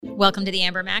Welcome to the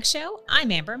Amber Mac Show.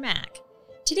 I'm Amber Mac.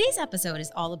 Today's episode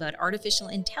is all about artificial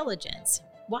intelligence,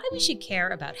 why we should care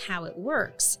about how it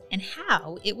works, and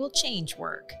how it will change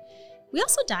work. We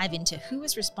also dive into who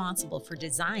is responsible for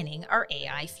designing our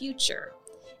AI future,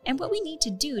 and what we need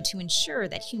to do to ensure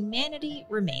that humanity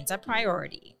remains a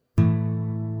priority.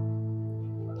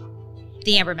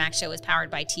 The Amber Mac Show is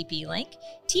powered by TP-Link.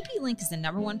 TP-Link is the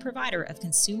 #1 provider of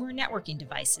consumer networking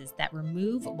devices that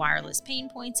remove wireless pain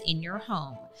points in your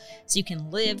home, so you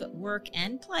can live, work,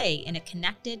 and play in a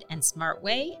connected and smart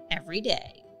way every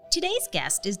day. Today's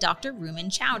guest is Dr.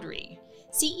 Rumin Chaudhry,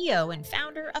 CEO and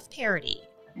founder of Parity,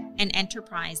 an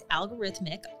enterprise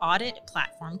algorithmic audit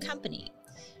platform company.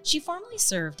 She formerly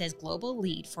served as global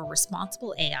lead for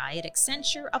responsible AI at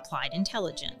Accenture Applied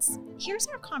Intelligence. Here's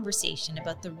our conversation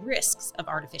about the risks of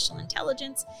artificial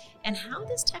intelligence and how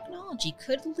this technology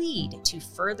could lead to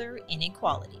further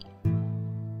inequality.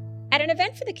 At an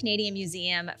event for the Canadian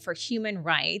Museum for Human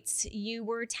Rights, you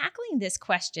were tackling this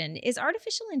question: is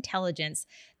artificial intelligence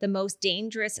the most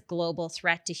dangerous global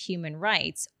threat to human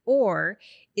rights, or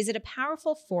is it a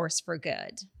powerful force for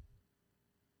good?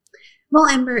 Well,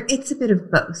 Amber, it's a bit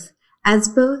of both. As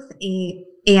both a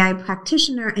AI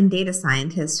practitioner and data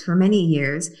scientist for many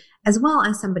years, as well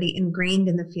as somebody ingrained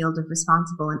in the field of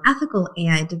responsible and ethical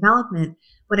AI development,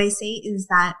 what I say is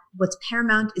that what's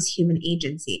paramount is human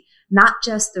agency, not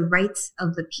just the rights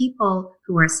of the people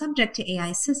who are subject to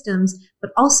AI systems,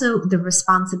 but also the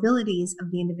responsibilities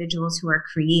of the individuals who are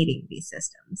creating these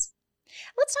systems.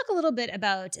 Let's talk a little bit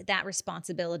about that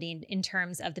responsibility in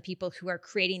terms of the people who are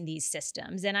creating these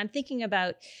systems. And I'm thinking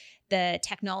about the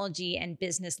technology and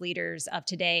business leaders of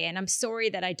today. And I'm sorry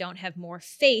that I don't have more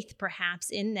faith, perhaps,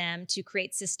 in them to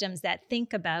create systems that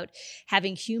think about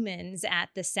having humans at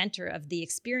the center of the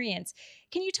experience.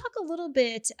 Can you talk a little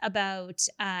bit about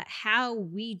how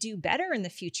we do better in the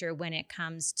future when it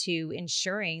comes to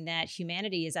ensuring that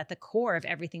humanity is at the core of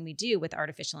everything we do with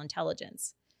artificial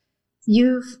intelligence?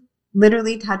 You've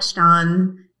literally touched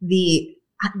on the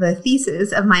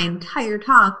thesis of my entire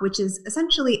talk, which is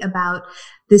essentially about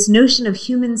this notion of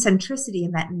human centricity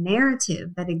and that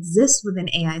narrative that exists within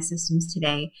AI systems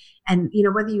today. And,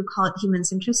 whether you call it human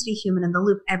centricity, human in the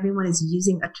loop, everyone is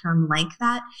using a term like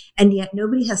that. And yet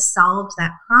nobody has solved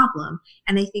that problem.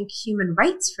 And I think human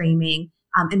rights framing,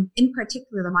 and in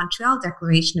particular, the Montreal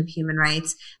Declaration of Human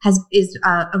Rights is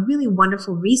a really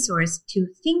wonderful resource to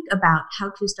think about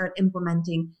how to start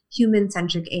implementing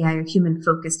human-centric AI or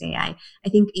human-focused AI. I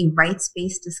think a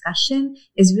rights-based discussion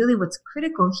is really what's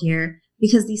critical here,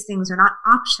 because these things are not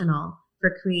optional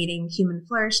for creating human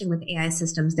flourishing with AI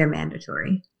systems. They're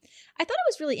mandatory. I thought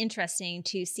it was really interesting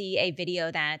to see a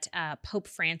video that Pope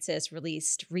Francis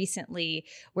released recently,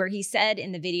 where he said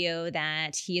in the video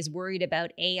that he is worried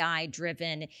about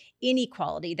AI-driven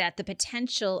inequality, that the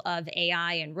potential of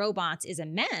AI and robots is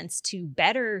immense to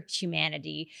better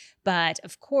humanity. But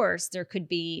of course, there could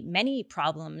be many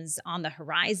problems on the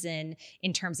horizon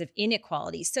in terms of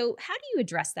inequality. So how do you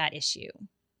address that issue?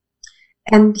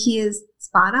 And he is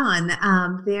spot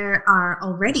on. There are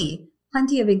already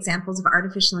plenty of examples of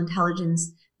artificial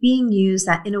intelligence being used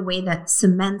that in a way that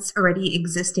cements already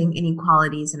existing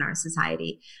inequalities in our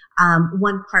society.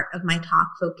 One part of my talk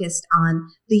focused on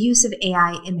the use of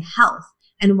AI in health.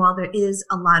 And while there is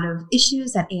a lot of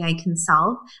issues that AI can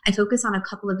solve, I focus on a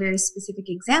couple of very specific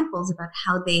examples about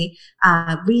how they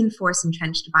reinforce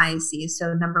entrenched biases.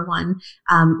 So number one,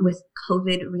 with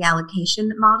COVID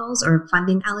reallocation models or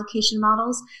funding allocation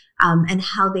models, and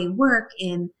how they work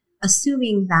in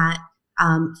assuming that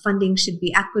funding should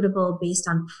be equitable based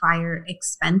on prior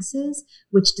expenses,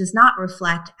 which does not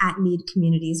reflect at-need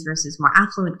communities versus more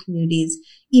affluent communities.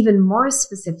 Even more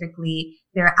specifically,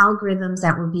 there are algorithms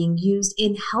that were being used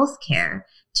in healthcare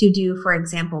to do, for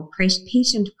example,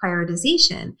 patient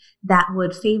prioritization that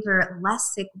would favor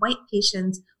less sick white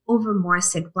patients over more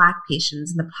sick Black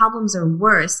patients. And the problems are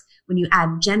worse when you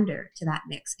add gender to that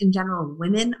mix. In general,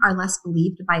 women are less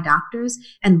believed by doctors,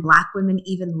 and Black women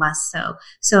even less so.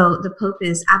 So the Pope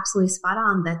is absolutely spot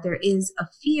on that there is a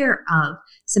fear of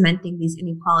cementing these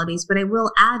inequalities. But I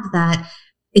will add that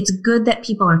it's good that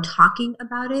people are talking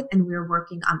about it, and we're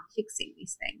working on fixing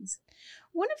these things.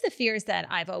 One of the fears that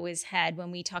I've always had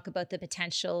when we talk about the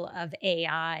potential of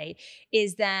AI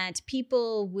is that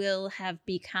people will have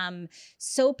become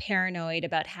so paranoid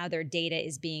about how their data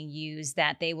is being used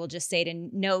that they will just say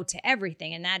no to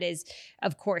everything. And that is,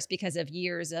 of course, because of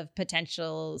years of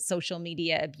potential social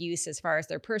media abuse as far as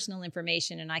their personal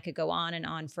information. And I could go on and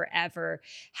on forever.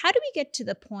 How do we get to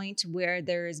the point where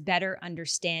there is better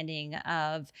understanding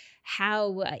of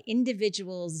how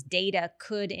individuals' data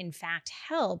could in fact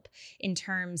help in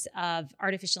terms of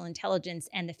artificial intelligence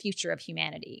and the future of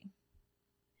humanity?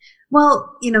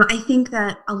 Well, I think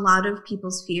that a lot of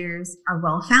people's fears are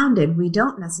well founded. We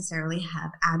don't necessarily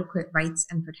have adequate rights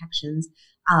and protections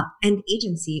and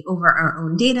agency over our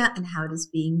own data and how it is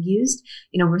being used.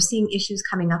 We're seeing issues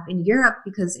coming up in Europe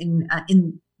because in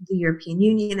the European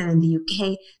Union and in the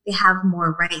UK, they have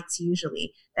more rights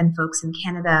usually than folks in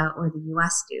Canada or the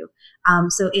US do.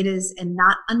 So it is a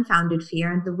not unfounded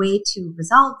fear. And the way to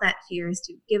resolve that fear is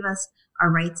to give us our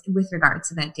rights with regards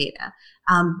to that data.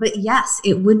 But yes,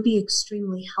 it would be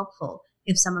extremely helpful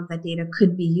if some of that data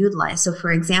could be utilized. So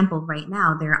for example, right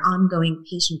now, there are ongoing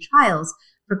patient trials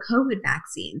for COVID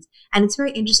vaccines. And it's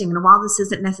very interesting. And while this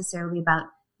isn't necessarily about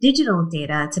digital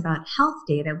data, it's about health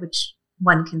data, which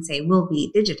one can say will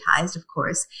be digitized, of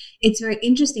course. It's very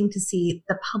interesting to see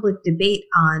the public debate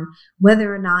on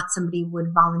whether or not somebody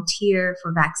would volunteer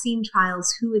for vaccine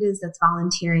trials, who it is that's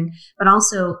volunteering, but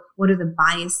also what are the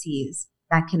biases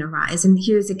that can arise. And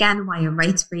here's again why a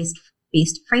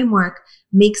rights-based framework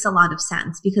makes a lot of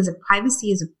sense, because if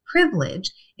privacy is a privilege,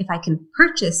 if I can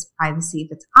purchase privacy, if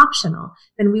it's optional,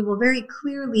 then we will very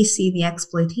clearly see the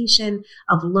exploitation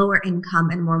of lower income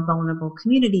and more vulnerable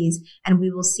communities. And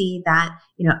we will see that,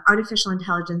 artificial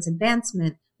intelligence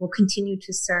advancement will continue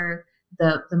to serve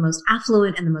the most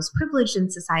affluent and the most privileged in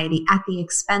society at the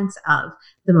expense of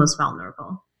the most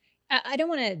vulnerable. I don't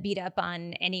want to beat up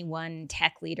on any one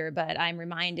tech leader, but I'm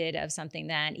reminded of something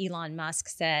that Elon Musk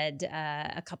said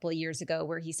a couple of years ago,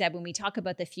 where he said, when we talk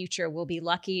about the future, we'll be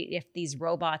lucky if these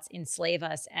robots enslave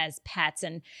us as pets.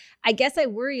 And I guess I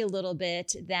worry a little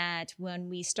bit that when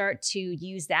we start to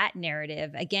use that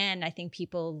narrative, again, I think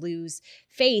people lose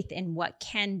faith in what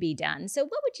can be done. So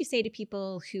what would you say to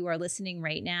people who are listening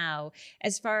right now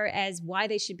as far as why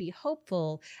they should be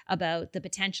hopeful about the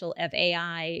potential of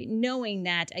AI, knowing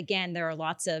that, again, there are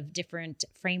lots of different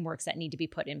frameworks that need to be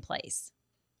put in place?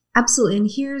 Absolutely. And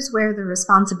here's where the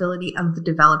responsibility of the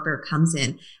developer comes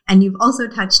in. And you've also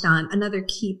touched on another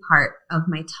key part of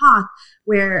my talk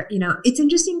where, it's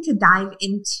interesting to dive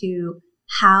into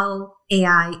how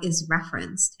AI is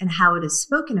referenced and how it is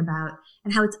spoken about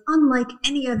and how it's unlike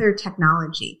any other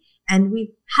technology. And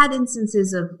we've had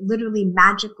instances of literally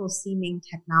magical seeming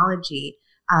technology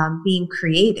being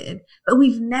created, but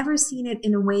we've never seen it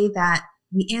in a way that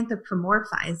we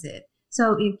anthropomorphize it.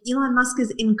 So if Elon Musk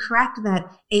is incorrect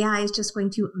that AI is just going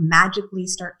to magically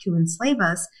start to enslave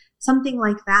us, something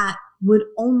like that would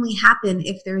only happen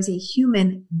if there is a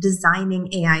human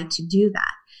designing AI to do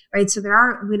that, right? So there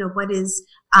are, what is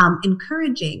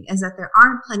encouraging is that there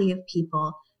are plenty of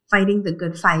people fighting the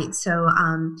good fight. So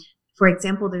for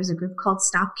example, there's a group called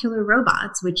Stop Killer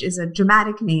Robots, which is a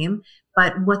dramatic name,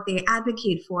 but what they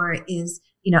advocate for is,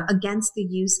 against the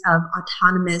use of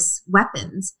autonomous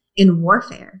weapons in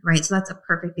warfare, right? So that's a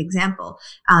perfect example.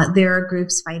 There are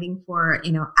groups fighting for,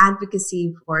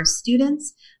 advocacy for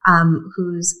students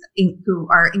who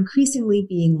are increasingly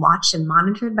being watched and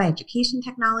monitored by education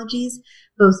technologies,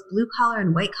 both blue collar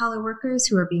and white collar workers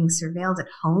who are being surveilled at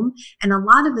home. And a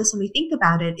lot of this, when we think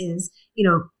about it, is,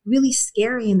 really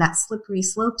scary in that slippery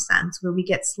slope sense, where we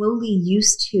get slowly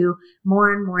used to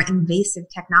more and more invasive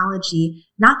technology,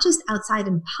 not just outside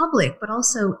in public, but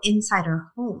also inside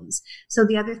our homes. So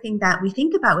the other thing that we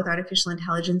think about with artificial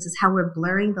intelligence is how we're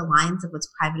blurring the lines of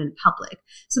what's private and public.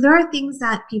 So there are things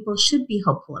that people should be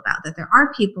hopeful about, that there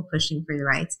are people pushing for your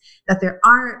rights, that there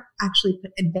are actually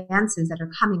advances that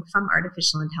are coming from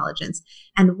artificial intelligence.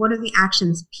 And what are the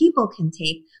actions people can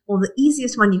take? Well, the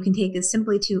easiest one you can take is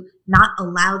simply to not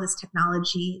allow this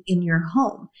technology in your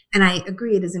home. And I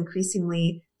agree, it is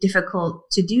increasingly difficult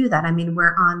to do that. I mean,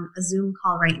 we're on a Zoom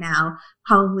call right now.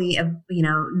 Probably,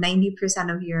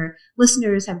 90% of your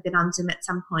listeners have been on Zoom at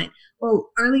some point.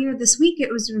 Well, earlier this week,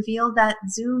 it was revealed that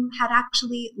Zoom had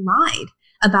actually lied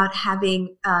about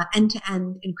having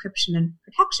end-to-end encryption and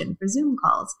protection for Zoom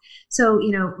calls. So,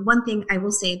 one thing I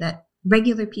will say that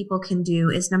regular people can do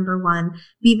is, number one,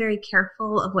 be very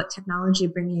careful of what technology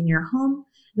you're bringing in your home.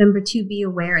 Number two, be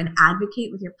aware and advocate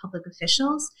with your public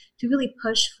officials to really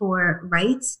push for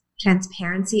rights,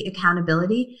 transparency,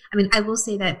 accountability. I mean, I will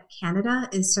say that Canada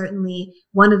is certainly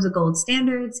one of the gold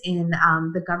standards in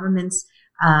the government's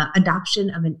adoption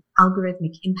of an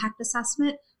algorithmic impact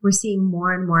assessment. We're seeing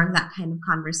more and more of that kind of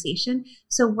conversation.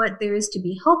 So what there is to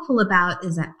be hopeful about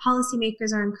is that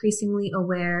policymakers are increasingly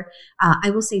aware.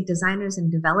 I will say designers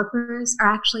and developers are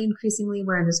actually increasingly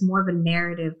aware. There's more of a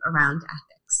narrative around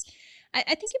ethics.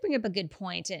 I think you bring up a good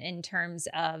point in terms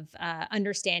of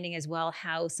understanding as well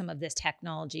how some of this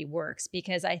technology works,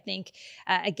 because I think,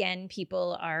 again,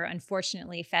 people are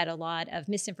unfortunately fed a lot of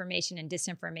misinformation and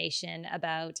disinformation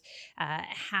about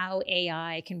how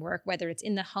AI can work, whether it's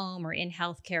in the home or in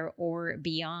healthcare or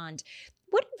beyond.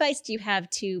 What advice do you have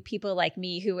to people like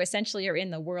me who essentially are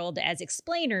in the world as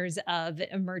explainers of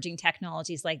emerging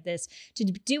technologies like this to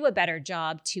do a better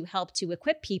job to help to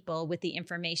equip people with the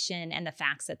information and the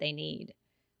facts that they need?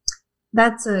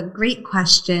 That's a great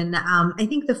question. I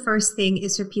think the first thing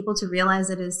is for people to realize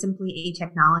that it is simply a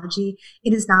technology.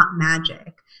 It is not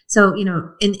magic. So,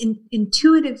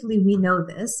 intuitively we know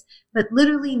this, but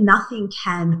literally nothing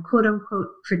can, quote unquote,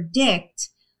 predict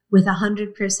with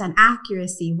 100%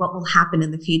 accuracy what will happen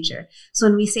in the future. So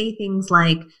when we say things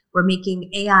like we're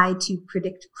making AI to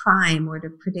predict crime or to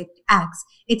predict X,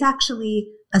 it's actually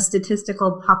a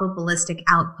statistical probabilistic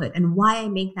output. And why I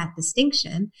make that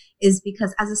distinction is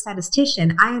because as a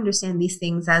statistician, I understand these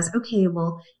things as, okay,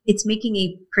 well, it's making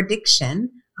a prediction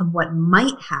of what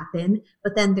might happen,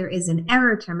 but then there is an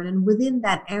error term, and within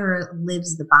that error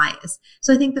lives the bias.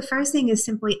 So I think the first thing is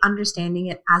simply understanding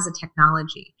it as a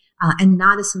technology. And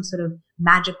not as some sort of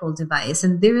magical device.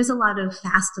 And there is a lot of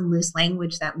fast and loose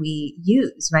language that we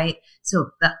use, right? So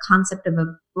the concept of a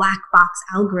black box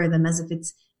algorithm as if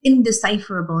it's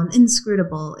indecipherable and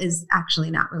inscrutable is actually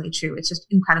not really true. It's just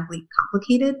incredibly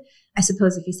complicated. I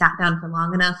suppose if you sat down for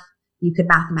long enough, you could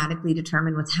mathematically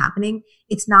determine what's happening.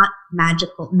 It's not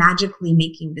magically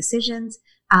making decisions.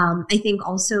 I think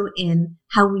also in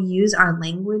how we use our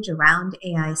language around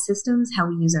AI systems, how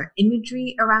we use our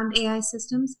imagery around AI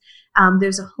systems.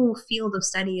 There's a whole field of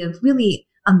study of really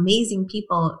amazing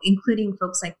people, including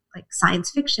folks like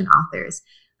science fiction authors,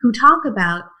 who talk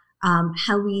about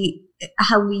how we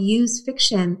use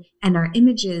fiction and our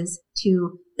images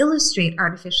to illustrate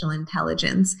artificial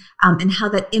intelligence, and how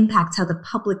that impacts how the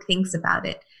public thinks about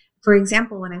it. For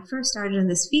example, when I first started in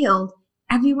this field,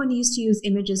 everyone used to use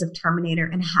images of Terminator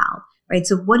and HAL, right?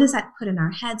 So what does that put in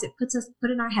our heads? It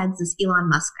put in our heads this Elon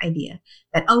Musk idea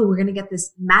that, oh, we're going to get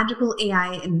this magical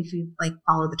AI, and if you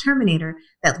follow the Terminator,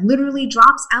 that literally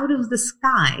drops out of the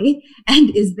sky and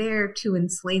is there to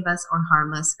enslave us or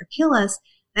harm us or kill us.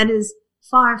 That is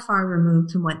far, far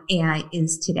removed from what AI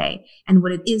is today. And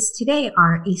what it is today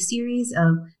are a series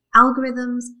of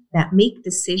algorithms that make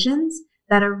decisions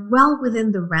that are well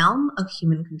within the realm of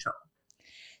human control.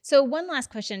 So one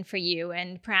last question for you,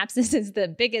 and perhaps this is the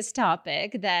biggest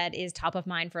topic that is top of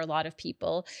mind for a lot of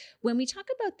people. When we talk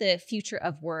about the future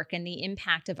of work and the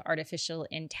impact of artificial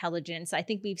intelligence, I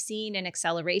think we've seen an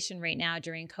acceleration right now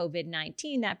during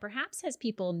COVID-19 that perhaps has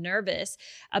people nervous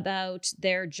about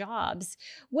their jobs.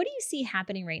 What do you see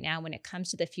happening right now when it comes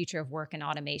to the future of work and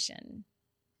automation?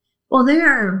 Well, there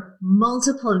are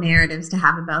multiple narratives to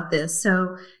have about this.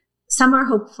 So some are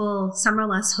hopeful, some are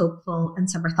less hopeful, and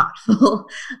some are thoughtful,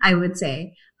 I would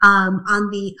say. On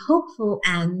the hopeful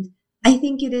end, I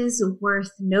think it is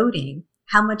worth noting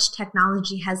how much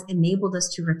technology has enabled us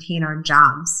to retain our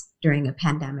jobs during a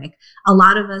pandemic. A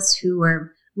lot of us who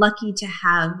were lucky to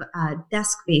have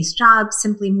desk-based jobs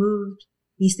simply moved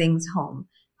these things home.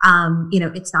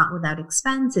 It's not without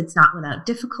expense, it's not without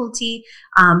difficulty,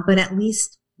 but at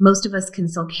least most of us can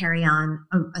still carry on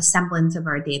a semblance of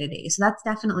our day-to-day. So that's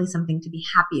definitely something to be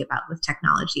happy about with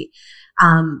technology.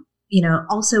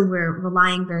 Also we're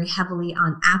relying very heavily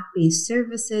on app-based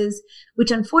services, which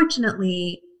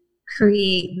unfortunately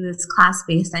create this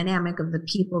class-based dynamic of the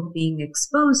people being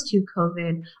exposed to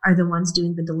COVID are the ones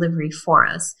doing the delivery for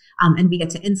us, and we get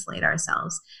to insulate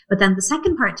ourselves. But then the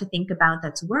second part to think about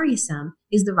that's worrisome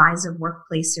is the rise of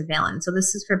workplace surveillance. So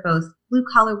this is for both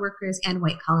blue-collar workers and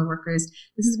white-collar workers.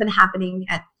 This has been happening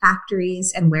at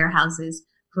factories and warehouses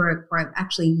for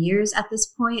actually years at this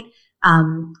point.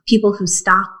 People who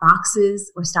stock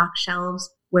boxes or stock shelves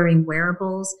wearing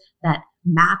wearables that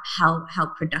map how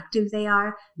productive they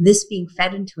are, this being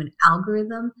fed into an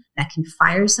algorithm that can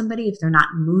fire somebody if they're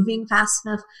not moving fast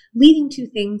enough, leading to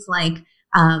things like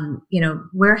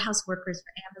warehouse workers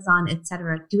for Amazon, et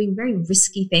cetera, doing very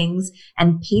risky things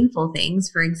and painful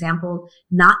things. For example,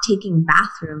 not taking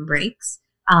bathroom breaks,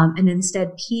 and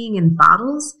instead peeing in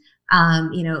bottles,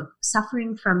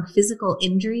 suffering from physical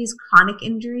injuries, chronic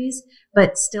injuries,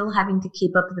 but still having to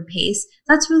keep up the pace.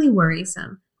 That's really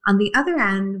worrisome. On the other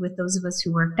end, with those of us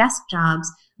who work desk jobs,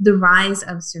 the rise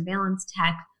of surveillance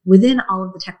tech within all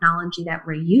of the technology that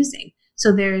we're using.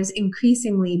 So there's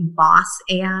increasingly boss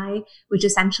AI, which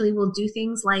essentially will do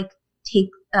things like take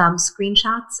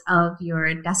screenshots of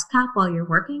your desktop while you're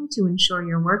working to ensure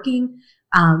you're working,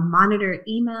 monitor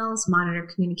emails, monitor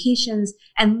communications,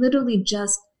 and literally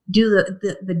just do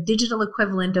the digital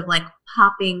equivalent of like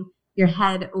popping your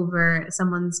head over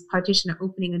someone's partition or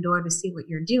opening a door to see what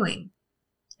you're doing.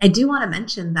 I do want to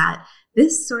mention that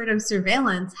this sort of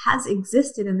surveillance has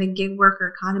existed in the gig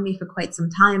worker economy for quite some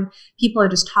time. People are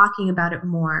just talking about it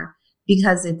more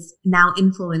because it's now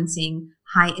influencing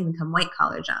high-income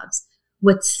white-collar jobs.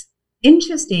 What's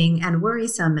interesting and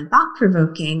worrisome and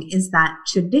thought-provoking is that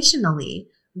traditionally,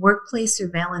 workplace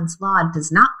surveillance law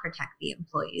does not protect the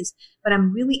employees, but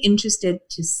I'm really interested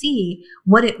to see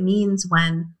what it means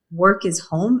when work is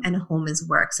home and home is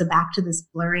work. So back to this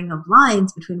blurring of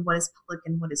lines between what is public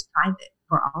and what is private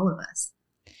for all of us.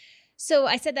 So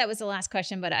I said that was the last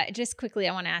question, but I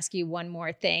want to ask you one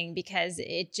more thing, because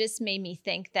it just made me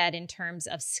think that in terms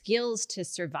of skills to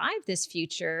survive this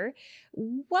future,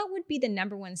 what would be the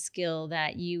number one skill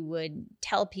that you would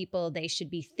tell people they should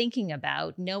be thinking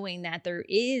about, knowing that there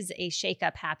is a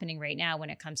shakeup happening right now when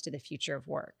it comes to the future of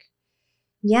work?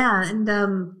 Yeah. And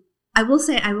I will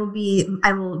say I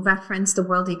will reference the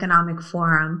World Economic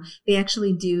Forum. They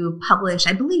actually do publish,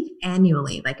 I believe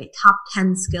annually, like a top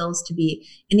 10 skills to be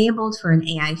enabled for an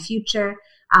AI future.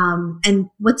 And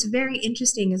what's very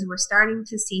interesting is we're starting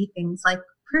to see things like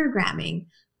programming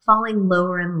falling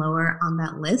lower and lower on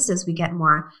that list as we get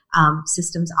more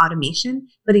systems automation.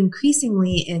 But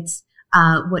increasingly, it's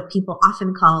what people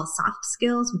often call soft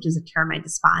skills, which is a term I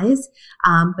despise,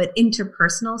 but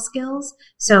interpersonal skills.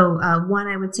 So one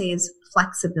I would say is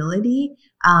flexibility.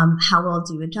 How well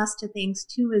do you adjust to things?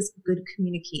 Two is good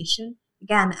communication.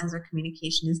 Again, as our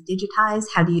communication is digitized,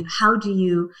 how do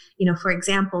you, for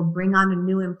example, bring on a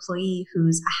new employee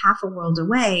who's a half a world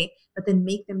away, but then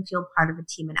make them feel part of a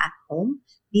team and at home?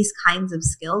 These kinds of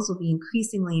skills will be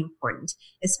increasingly important,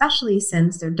 especially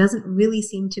since there doesn't really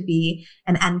seem to be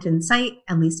an end in sight,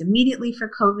 at least immediately for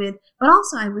COVID. But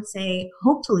also, I would say,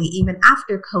 hopefully, even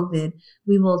after COVID,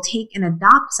 we will take and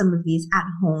adopt some of these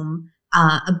at-home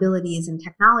abilities and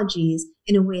technologies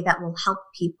in a way that will help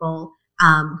people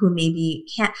who maybe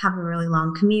can't have a really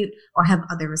long commute or have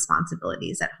other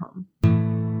responsibilities at home.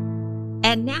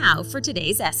 And now for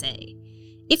today's essay.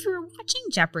 If you were watching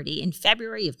Jeopardy in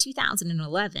February of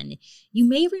 2011, you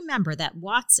may remember that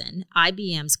Watson,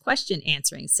 IBM's question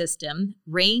answering system,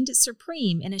 reigned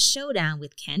supreme in a showdown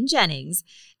with Ken Jennings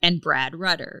and Brad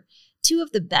Rutter, two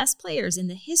of the best players in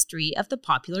the history of the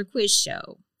popular quiz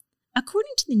show.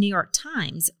 According to the New York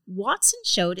Times, Watson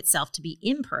showed itself to be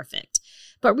imperfect,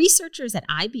 but researchers at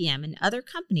IBM and other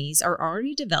companies are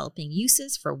already developing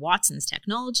uses for Watson's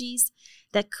technologies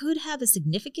that could have a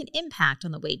significant impact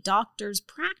on the way doctors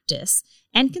practice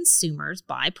and consumers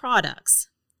buy products.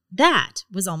 That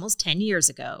was almost 10 years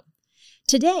ago.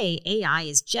 Today, AI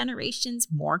is generations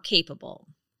more capable.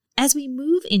 As we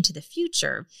move into the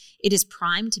future, it is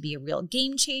primed to be a real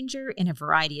game changer in a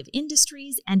variety of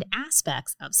industries and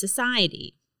aspects of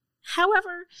society.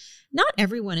 However, not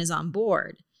everyone is on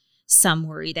board. Some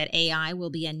worry that AI will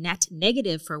be a net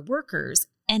negative for workers,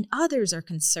 and others are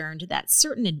concerned that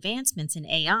certain advancements in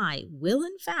AI will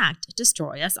in fact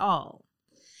destroy us all.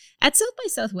 At South by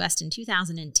Southwest in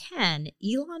 2010,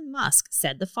 Elon Musk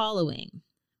said the following: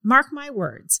 "Mark my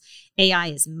words, AI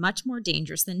is much more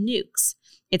dangerous than nukes.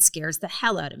 It scares the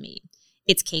hell out of me.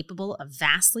 It's capable of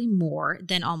vastly more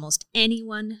than almost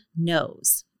anyone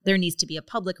knows. There needs to be a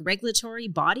public regulatory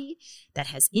body that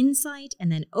has insight and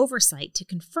then oversight to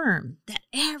confirm that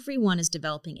everyone is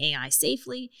developing AI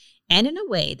safely and in a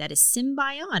way that is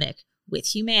symbiotic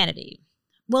with humanity."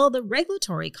 Well, the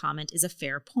regulatory comment is a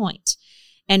fair point,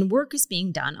 and work is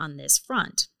being done on this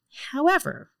front.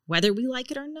 However, whether we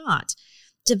like it or not,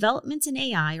 developments in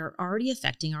AI are already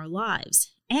affecting our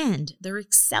lives, and they're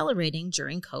accelerating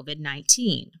during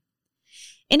COVID-19.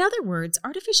 In other words,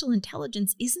 artificial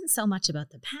intelligence isn't so much about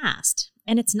the past,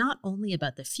 and it's not only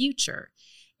about the future.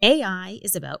 AI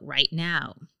is about right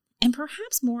now. And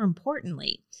perhaps more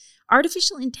importantly,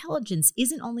 artificial intelligence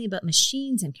isn't only about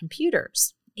machines and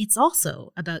computers. It's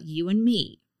also about you and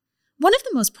me. One of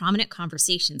the most prominent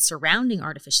conversations surrounding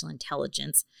artificial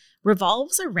intelligence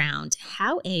revolves around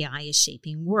how AI is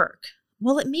shaping work.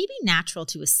 While it may be natural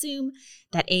to assume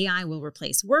that AI will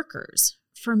replace workers,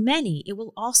 for many, it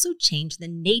will also change the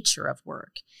nature of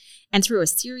work. And through a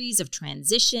series of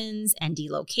transitions and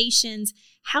delocations,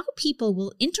 how people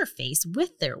will interface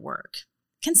with their work.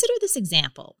 Consider this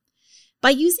example.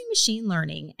 By using machine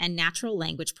learning and natural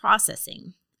language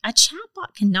processing, a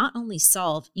chatbot can not only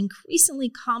solve increasingly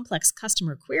complex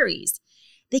customer queries,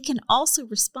 they can also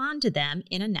respond to them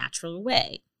in a natural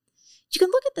way. You can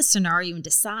look at the scenario and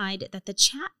decide that the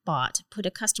chatbot put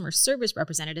a customer service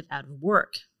representative out of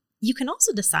work. You can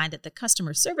also decide that the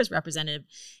customer service representative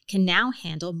can now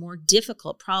handle more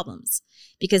difficult problems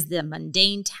because the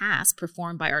mundane tasks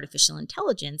performed by artificial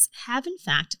intelligence have in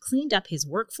fact cleaned up his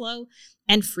workflow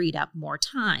and freed up more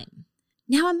time.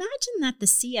 Now imagine that the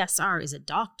CSR is a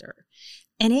doctor,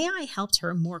 and AI helped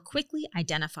her more quickly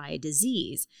identify a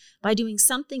disease by doing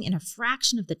something in a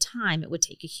fraction of the time it would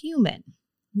take a human.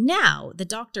 Now the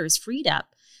doctor is freed up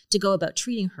to go about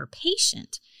treating her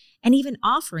patient and even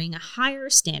offering a higher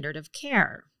standard of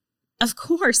care. Of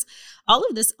course, all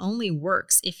of this only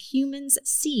works if humans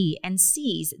see and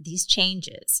seize these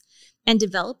changes and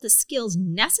develop the skills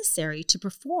necessary to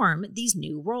perform these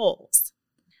new roles.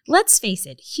 Let's face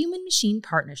it, human-machine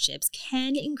partnerships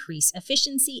can increase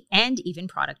efficiency and even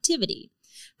productivity.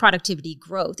 Productivity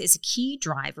growth is a key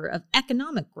driver of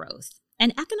economic growth,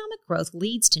 and economic growth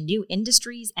leads to new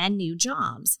industries and new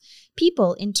jobs.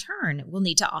 People, in turn, will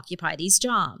need to occupy these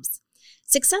jobs.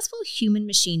 Successful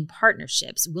human-machine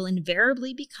partnerships will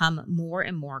invariably become more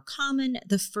and more common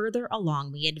the further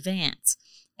along we advance,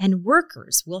 and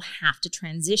workers will have to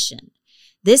transition.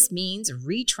 This means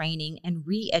retraining and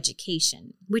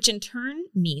re-education, which in turn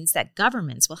means that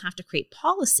governments will have to create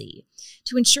policy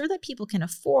to ensure that people can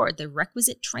afford the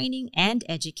requisite training and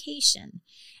education,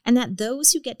 and that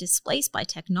those who get displaced by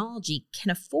technology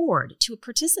can afford to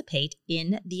participate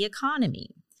in the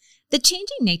economy. The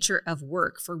changing nature of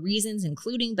work for reasons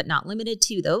including but not limited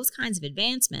to those kinds of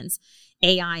advancements,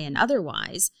 AI and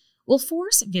otherwise, will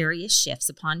force various shifts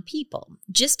upon people,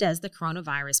 just as the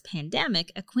coronavirus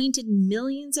pandemic acquainted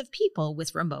millions of people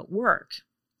with remote work.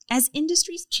 As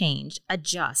industries change,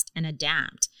 adjust, and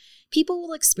adapt, people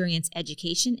will experience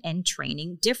education and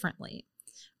training differently.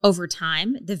 Over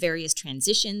time, the various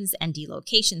transitions and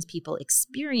delocations people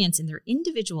experience in their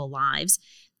individual lives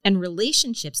and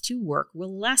relationships to work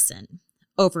will lessen.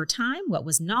 Over time, what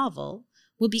was novel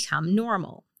will become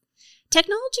normal.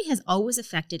 Technology has always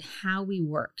affected how we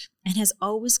work and has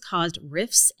always caused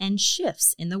rifts and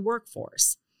shifts in the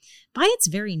workforce. By its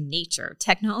very nature,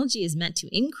 technology is meant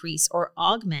to increase or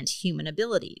augment human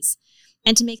abilities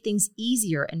and to make things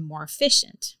easier and more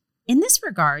efficient. In this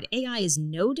regard, AI is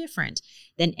no different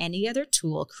than any other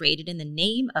tool created in the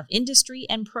name of industry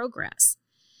and progress.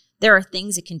 There are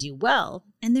things it can do well,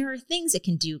 and there are things it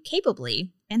can do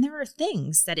capably, and there are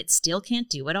things that it still can't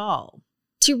do at all.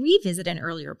 To revisit an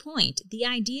earlier point, the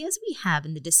ideas we have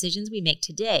and the decisions we make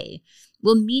today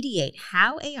will mediate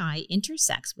how AI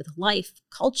intersects with life,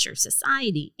 culture,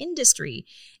 society, industry,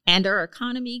 and our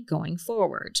economy going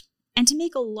forward. And to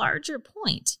make a larger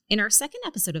point, in our second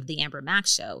episode of The Amber Mac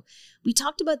Show, we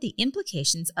talked about the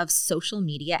implications of social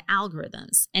media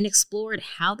algorithms and explored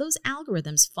how those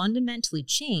algorithms fundamentally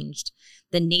changed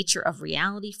the nature of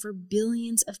reality for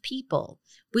billions of people,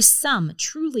 with some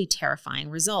truly terrifying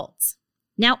results.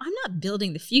 Now, I'm not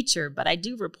building the future, but I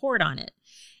do report on it.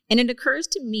 And it occurs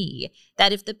to me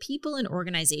that if the people and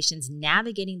organizations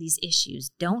navigating these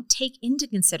issues don't take into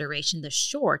consideration the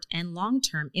short and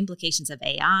long-term implications of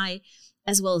AI,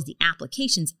 as well as the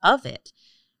applications of it,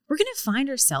 we're going to find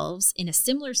ourselves in a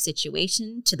similar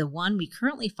situation to the one we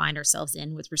currently find ourselves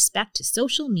in with respect to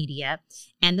social media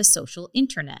and the social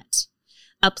internet.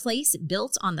 A place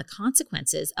built on the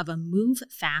consequences of a move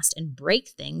fast and break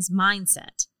things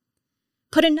mindset.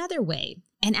 Put another way,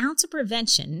 an ounce of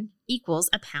prevention equals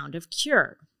a pound of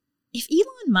cure. If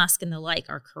Elon Musk and the like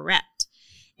are correct,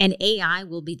 and AI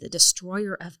will be the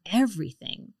destroyer of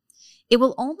everything, it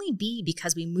will only be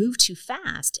because we moved too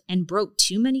fast and broke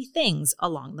too many things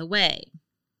along the way.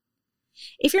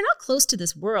 If you're not close to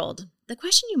this world, the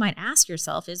question you might ask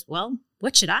yourself is, well,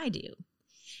 what should I do?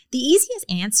 The easiest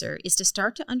answer is to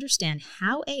start to understand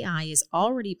how AI is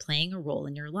already playing a role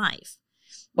in your life.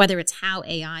 Whether it's how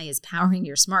AI is powering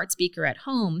your smart speaker at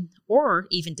home or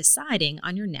even deciding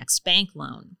on your next bank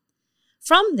loan.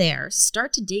 From there,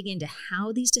 start to dig into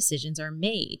how these decisions are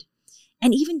made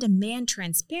and even demand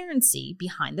transparency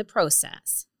behind the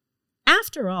process.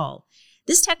 After all,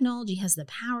 this technology has the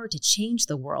power to change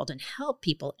the world and help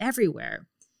people everywhere.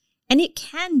 And it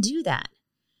can do that,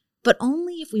 but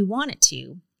only if we want it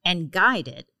to and guide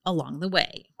it along the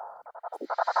way.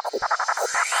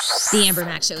 The Amber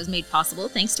Mac Show is made possible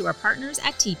thanks to our partners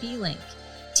at TP-Link.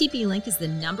 TP-Link is the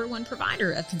 #1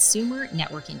 provider of consumer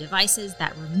networking devices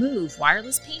that remove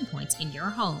wireless pain points in your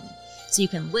home, so you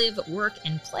can live, work,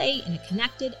 and play in a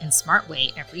connected and smart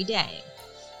way every day.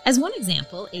 As one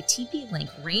example, a TP-Link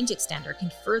range extender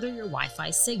can further your Wi-Fi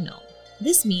signal.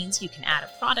 This means you can add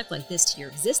a product like this to your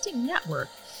existing network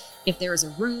if there is a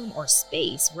room or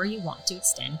space where you want to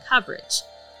extend coverage.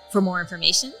 For more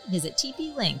information, visit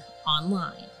TP-Link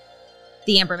online.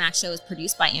 The Amber Mac Show is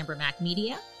produced by Amber Mac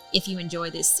Media. If you enjoy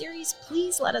this series,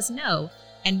 please let us know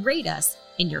and rate us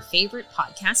in your favorite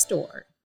podcast store.